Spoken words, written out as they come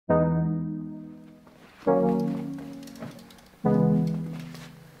Alright,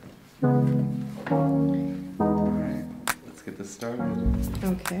 let's get this started.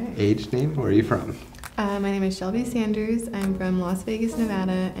 Okay. Age, name, where are you from? My name is Shelby Sanders. I'm from Las Vegas,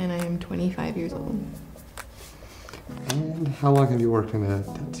 Nevada, and I am 25 years old. And how long have you worked in a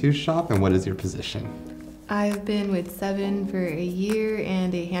tattoo shop, and what is your position? I've been with Seven for a year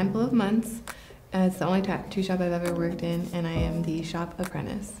and a handful of months. It's the only tattoo shop I've ever worked in, and I am the shop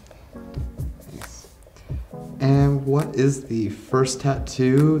apprentice. Nice. And what is the first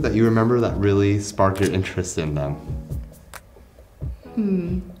tattoo that you remember that really sparked your interest in them?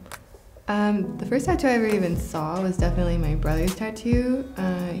 The first tattoo I ever even saw was definitely my brother's tattoo.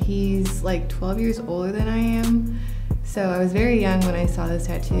 He's like 12 years older than I am. So I was very young when I saw this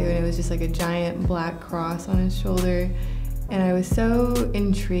tattoo, and it was just like a giant black cross on his shoulder. And I was so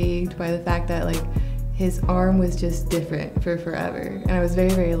intrigued by the fact that like his arm was just different for forever. And I was very,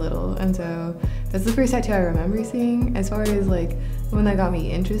 very little. And so that's the first tattoo I remember seeing. As far as like the one that got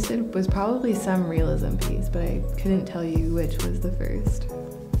me interested was probably some realism piece, but I couldn't tell you which was the first.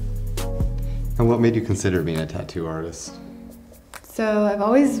 And what made you consider being a tattoo artist? So I've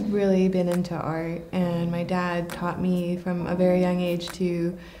always really been into art, and my dad taught me from a very young age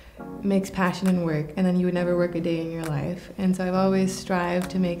to mix passion and work, and then you would never work a day in your life. And so I've always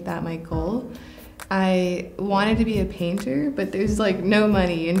strived to make that my goal. I wanted to be a painter, but there's like no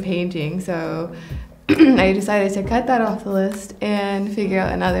money in painting, so I decided to cut that off the list and figure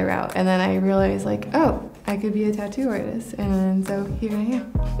out another route. And then I realized like, oh, I could be a tattoo artist, and so here I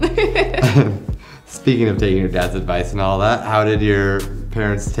am. Speaking of taking your dad's advice and all that, how did your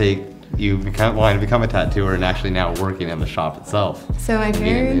parents take you wanting to become a tattooer and actually now working in the shop itself? So my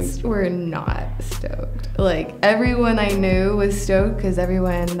parents were not stoked. Like everyone I knew was stoked because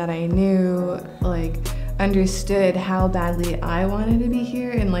everyone that I knew like understood how badly I wanted to be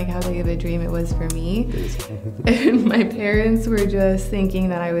here and like how big of a dream it was for me. And my parents were just thinking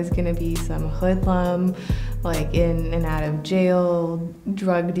that I was gonna be some hoodlum, like in and out of jail,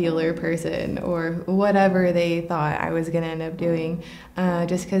 drug dealer person, or whatever they thought I was gonna end up doing,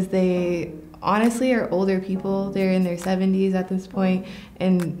 just because they honestly are older people. They're in their 70s at this point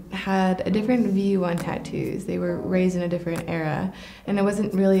and had a different view on tattoos. They were raised in a different era, and it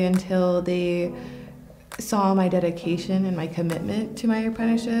wasn't really until they saw my dedication and my commitment to my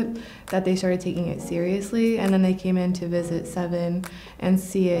apprenticeship that they started taking it seriously. And then they came in to visit Seven and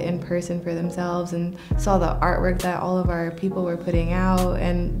see it in person for themselves and saw the artwork that all of our people were putting out,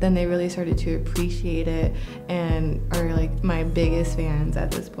 and then they really started to appreciate it and are like my biggest fans at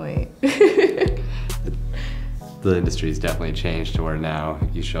this point. The industry's definitely changed to where now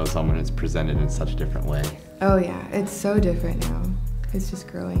you show someone it's presented in such a different way. Oh yeah, it's so different now. It's just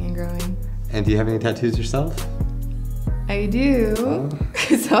growing and growing. And do you have any tattoos yourself? I do. Oh.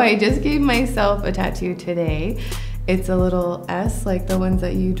 So I just gave myself a tattoo today. It's a little S, like the ones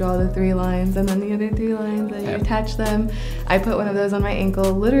that you draw the 3 lines and then the other 3 lines that you attach them. I put one of those on my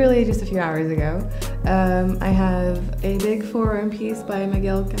ankle literally just a few hours ago. I have a big forearm piece by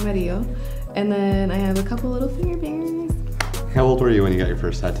Miguel Camarillo, and then I have a couple little finger bangers. How old were you when you got your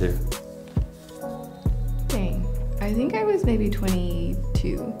first tattoo? Dang, I think I was maybe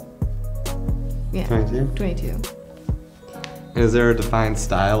 22. Yeah, 22? 22. And is there a defined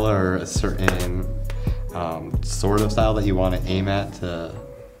style or a certain sort of style that you want to aim at to?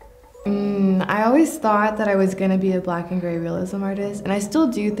 I always thought that I was going to be a black and gray realism artist, and I still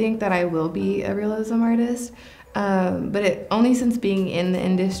do think that I will be a realism artist, but only since being in the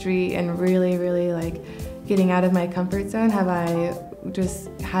industry and really, really like getting out of my comfort zone have I just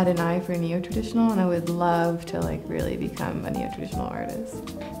had an eye for neo-traditional, and I would love to like really become a neo-traditional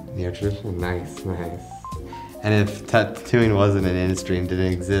artist. Neo-traditional? Nice, nice. And if tattooing wasn't an industry and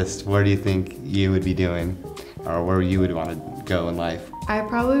didn't exist, where do you think you would be doing, or where you would want to go in life? I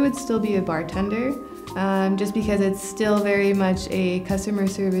probably would still be a bartender, just because it's still very much a customer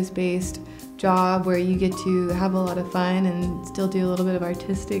service based job where you get to have a lot of fun and still do a little bit of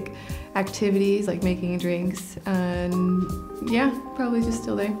artistic activities like making drinks, and yeah, probably just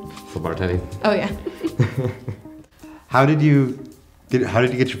still there. So bartending? Oh yeah. How did you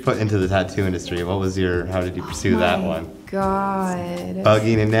get your foot into the tattoo industry? How did you pursue that one? God.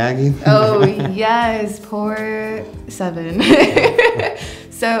 Bugging and nagging? Oh yes, poor Seven.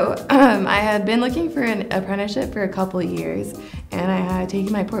 So I had been looking for an apprenticeship for a couple of years, and I had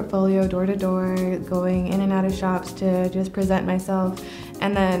taken my portfolio door to door, going in and out of shops to just present myself.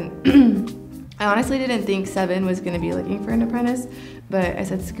 And then I honestly didn't think Seven was gonna be looking for an apprentice, but I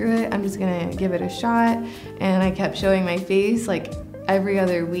said, screw it, I'm just gonna give it a shot. And I kept showing my face like every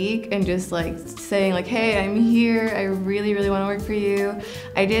other week and just like saying like, hey, I'm here, I really, really want to work for you.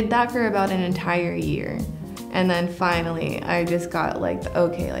 I did that for about an entire year. And then finally, I just got like the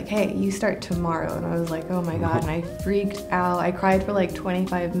okay, like, hey, you start tomorrow. And I was like, oh my God. And I freaked out. I cried for like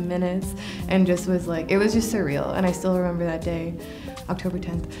 25 minutes and just was like, it was just surreal. And I still remember that day, October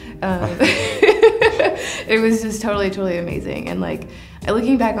 10th. It was just totally, totally amazing. And like,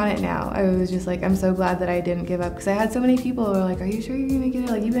 looking back on it now, I was just like, I'm so glad that I didn't give up, because I had so many people who were like, are you sure you're gonna get it?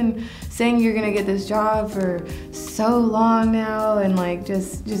 Like, you've been saying you're gonna get this job for so long now, and like,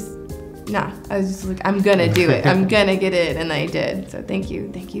 just nah. I was just like, I'm gonna do it. I'm gonna get it, and I did. So thank you,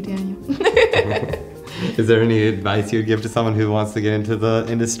 Daniel. Is there any advice you would give to someone who wants to get into the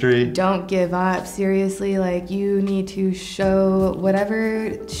industry? Don't give up, seriously. Like, you need to show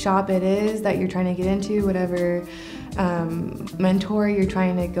whatever shop it is that you're trying to get into, whatever mentor you're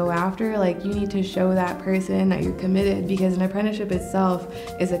trying to go after, like, you need to show that person that you're committed, because an apprenticeship itself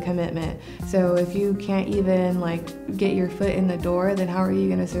is a commitment. So if you can't even like get your foot in the door, then how are you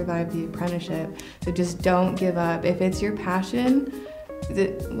going to survive the apprenticeship? So just don't give up. If it's your passion,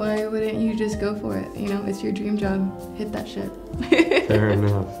 why wouldn't you just go for it? You know, it's your dream job. Hit that shit. Fair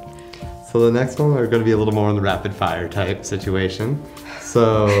enough. So the next one are going to be a little more in the rapid fire type situation.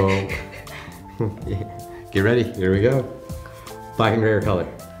 So get ready. Here we go. Black and gray or color?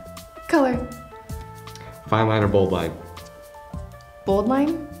 Color. Fine line or bold line? Bold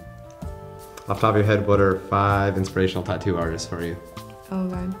line. Off the top of your head, what are 5 inspirational tattoo artists for you? Oh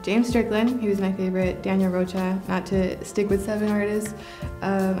God, James Strickland, he was my favorite. Daniel Rocha, not to stick with 7 artists.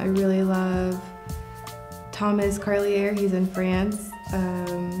 I really love Thomas Carlier, he's in France.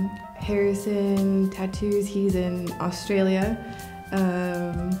 Harrison Tattoos, he's in Australia.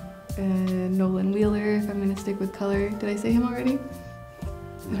 And Nolan Wheeler, if I'm gonna stick with color. Did I say him already?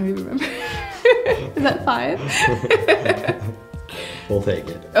 I don't even remember. Is that 5? We'll take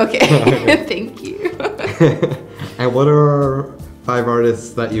it. Okay, thank you. And what are 5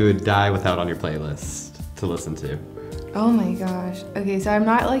 artists that you would die without on your playlist to listen to? Oh my gosh. Okay, so I'm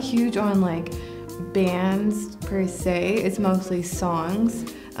not like huge on like bands per se. It's mostly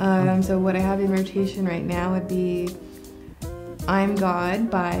songs. So what I have in rotation right now would be I'm God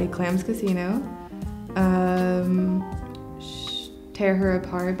by Clams Casino. Tear Her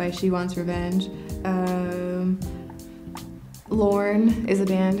Apart by She Wants Revenge. Lorne is a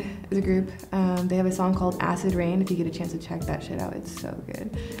band, is a group. They have a song called Acid Rain. If you get a chance to check that shit out, it's so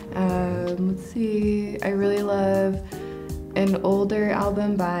good. Let's see, I really love an older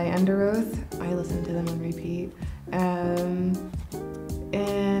album by Under Oath. I listen to them on repeat.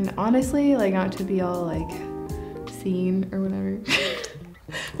 And honestly, like, not to be all like scene or whatever,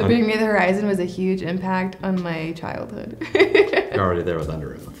 but Bring Me the Horizon was a huge impact on my childhood. You're already there with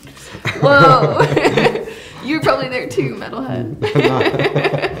Under Oath. Whoa! You were probably there too, metalhead.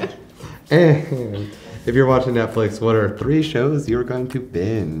 And if you're watching Netflix, what are 3 shows you're going to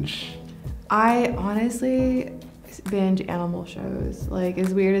binge? I honestly binge animal shows. Like,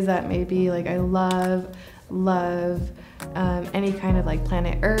 as weird as that may be, like, I love any kind of like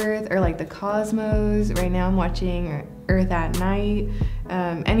Planet Earth or like the cosmos. Right now I'm watching Earth at Night.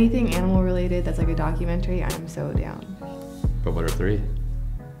 Anything animal related that's like a documentary, I'm so down. But what are 3?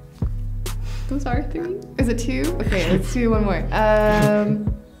 Those are 3? Is it 2? Okay, let's do one more.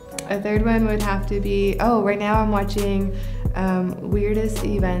 A third one would have to be, right now I'm watching Weirdest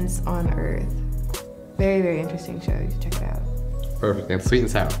Events on Earth. Very, very interesting show. You should check it out. Perfect. And sweet and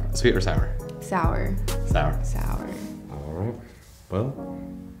sour. Sweet or sour? Sour. Sour. Sour. All right. Well,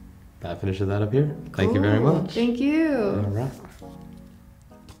 that finishes that up here. Thank you very much. Thank you. All right.